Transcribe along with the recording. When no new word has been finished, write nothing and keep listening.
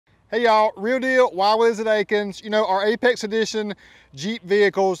Hey y'all, real deal, Willies at Akins. You know, our Apex Edition Jeep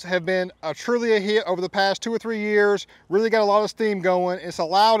vehicles have been truly a hit over the past 2 or 3 years. Really got a lot of steam going. It's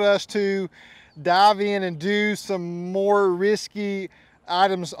allowed us to dive in and do some more risky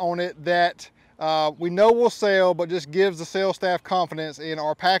items on it that we know will sell, but just gives the sales staff confidence in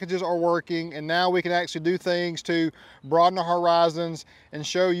our packages are working, and now we can actually do things to broaden our horizons and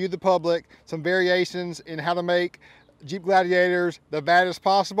show you, the public, some variations in how to make Jeep Gladiators the baddest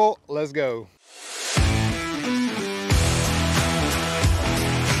possible. Let's go.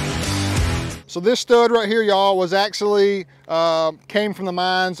 So this stud right here, y'all, was actually came from the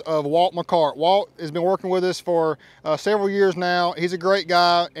minds of Walt McCart. Walt has been working with us for several years now. He's a great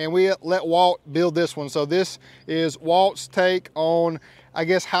guy, and we let Walt build this one. So this is Walt's take on, I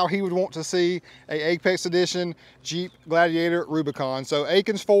guess, how he would want to see a Apex Edition Jeep Gladiator Rubicon. So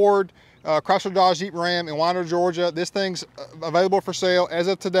Akins Ford, Chrysler, Dodge, Jeep, Ram in Winder, Georgia. This thing's available for sale as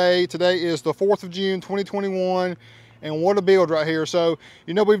of today. Today is the 4th of June, 2021. And what a build right here. So,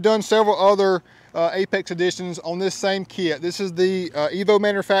 you know, we've done several other Apex Editions on this same kit. This is the Evo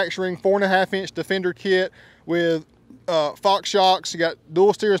Manufacturing 4.5-inch Defender kit with Fox shocks. You got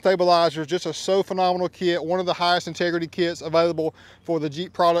dual steering stabilizers. Just a so phenomenal kit. One of the highest integrity kits available for the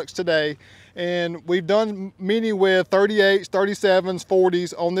Jeep products today. And we've done many with 38s, 37s,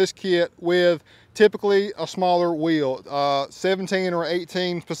 40s on this kit with typically a smaller wheel, 17 or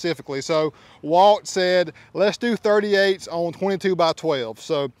 18 specifically. So Walt said, let's do 38s on 22 by 12.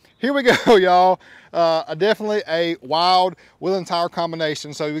 So here we go, y'all. Definitely a wild wheel and tire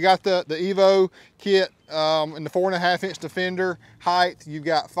combination. So we got the Evo kit in the 4.5-inch Defender height. You've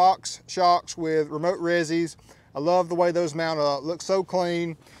got Fox shocks with remote resis. I love the way those mount up. Look so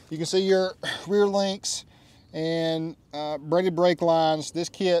clean. You can see your rear links and braided brake lines. This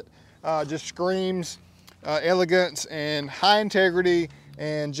kit just screams elegance and high integrity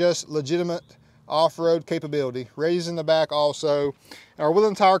and just legitimate off-road capability. Raised in the back also. Our wheel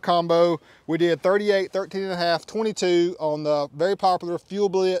and tire combo, we did 38, 13.5, 22 on the very popular Fuel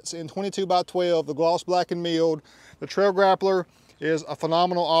Blitz in 22 by 12, the gloss black and milled. The Trail Grappler is a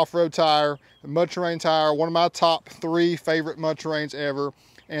phenomenal off-road tire, a mud terrain tire, one of my top 3 favorite mud terrains ever.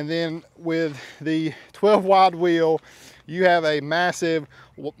 And then with the 12 wide wheel, you have a massive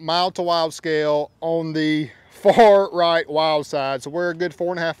mild to wild scale on the far right wild side. So we're a good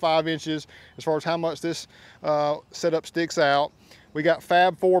 4.5, 5 inches as far as how much this setup sticks out. We got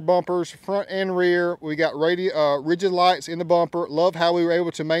Fab 4 bumpers, front and rear. We got rigid lights in the bumper. Love how we were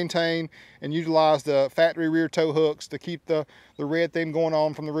able to maintain and utilize the factory rear tow hooks to keep the red theme going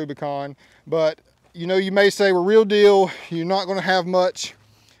on from the Rubicon. But, you know, you may say, well, real deal, you're not going to have much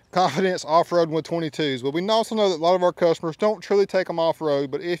confidence off-roading with 22s. But we also know that a lot of our customers don't truly take them off-road.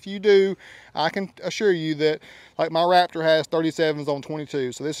 But if you do, I can assure you that, like my Raptor has 37s on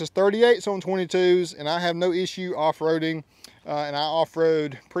 22s. So this is 38s on 22s, and I have no issue off-roading. And I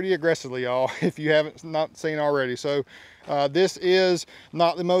off-road pretty aggressively, y'all, if you haven't not seen already. So this is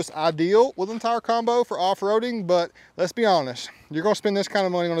not the most ideal wheel and tire combo for off-roading, but let's be honest, you're going to spend this kind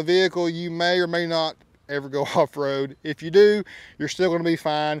of money on a vehicle, you may or may not ever go off-road. If you do, you're still going to be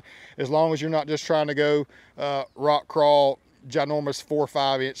fine, as long as you're not just trying to go rock crawl ginormous 4 or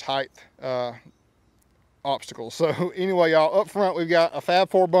 5 inch height obstacles. So anyway, y'all, up front we've got a Fab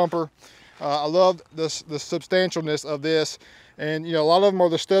 4 bumper. I love the substantialness of this, and you know, a lot of them are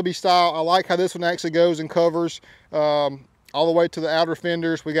the stubby style. I like how this one actually goes and covers all the way to the outer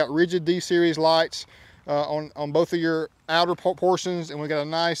fenders. We got rigid D-series lights on both of your outer portions, and we got a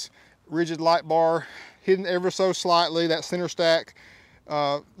nice rigid light bar hidden ever so slightly. That center stack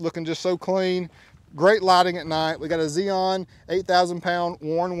looking just so clean. Great lighting at night. We got a Xeon 8,000-pound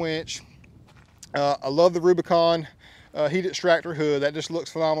Warn winch. I love the Rubicon heat extractor hood. That just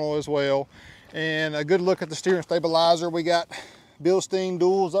looks phenomenal as well. And a good look at the steering stabilizer. We got Bilstein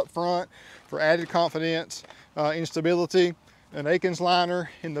duals up front for added confidence in stability. An Akins liner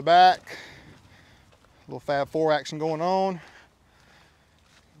in the back. A little Fab 4 action going on.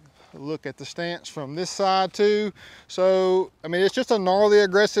 Look at the stance from this side too. So, I mean, it's just a gnarly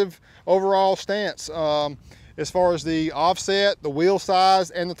aggressive overall stance. As far as the offset, the wheel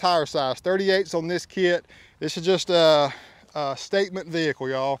size, and the tire size. 38s on this kit. This is just a statement vehicle,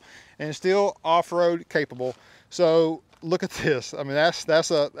 y'all, and still off-road capable. So look at this. I mean, I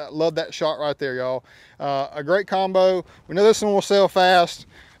love that shot right there, y'all. A great combo. We know this one will sell fast.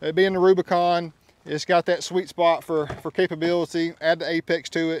 It being the Rubicon, it's got that sweet spot for capability. Add the Apex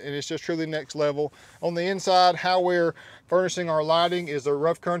to it, and it's just truly next level. On the inside, how we're furnishing our lighting is a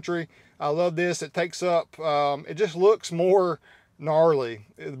rough country. I love this. It takes up, it just looks more gnarly.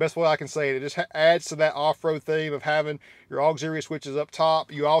 The best way I can say it. It just adds to that off-road theme of having your auxiliary switches up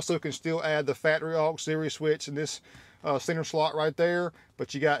top. You also can still add the factory auxiliary switch in this center slot right there,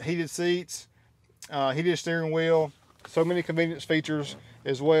 but you got heated seats, heated steering wheel, so many convenience features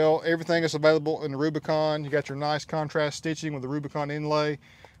as well. Everything is available in the Rubicon. You got your nice contrast stitching with the Rubicon inlay,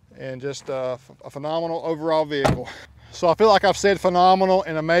 and just a phenomenal overall vehicle. So I feel like I've said phenomenal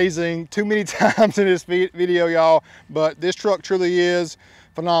and amazing too many times in this video, y'all, but this truck truly is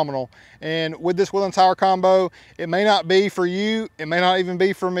phenomenal. And with this wheel and tire combo, it may not be for you, it may not even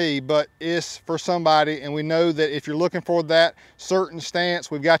be for me, but it's for somebody. And we know that if you're looking for that certain stance,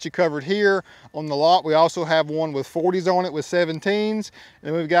 we've got you covered here on the lot. We also have one with 40s on it with 17s,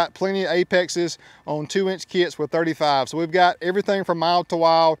 and we've got plenty of Apexes on 2-inch kits with 35. So we've got everything from mild to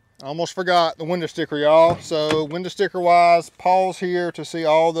wild. I almost forgot the window sticker, y'all. So window sticker wise, pause here to see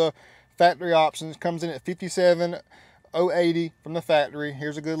all the factory options. Comes in at $57,080 from the factory.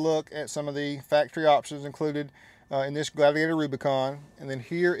 Here's a good look at some of the factory options included in this Gladiator Rubicon. And then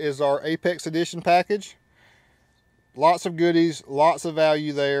here is our Apex Edition package. Lots of goodies, lots of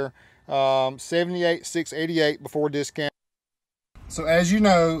value there. $78,688 before discount. So as you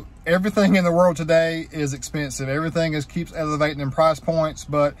know, everything in the world today is expensive. Everything keeps elevating in price points,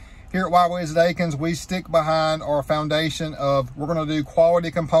 but here at Willies at Akins, we stick behind our foundation of we're gonna do quality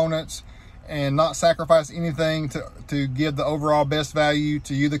components and not sacrifice anything to give the overall best value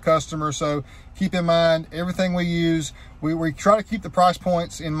to you, the customer. So keep in mind, everything we use, we try to keep the price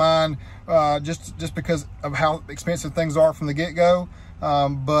points in mind just because of how expensive things are from the get-go.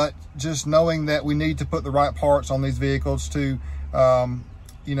 But just knowing that we need to put the right parts on these vehicles to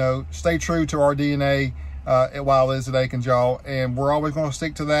you know, stay true to our DNA at Willies at Akins, y'all. And we're always going to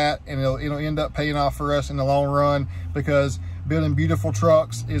stick to that, and it'll end up paying off for us in the long run, because building beautiful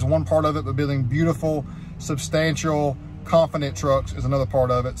trucks is one part of it, but building beautiful, substantial, confident trucks is another part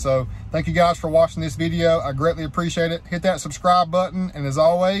of it. So thank you guys for watching this video. I greatly appreciate it. Hit that subscribe button, and as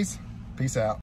always, peace out.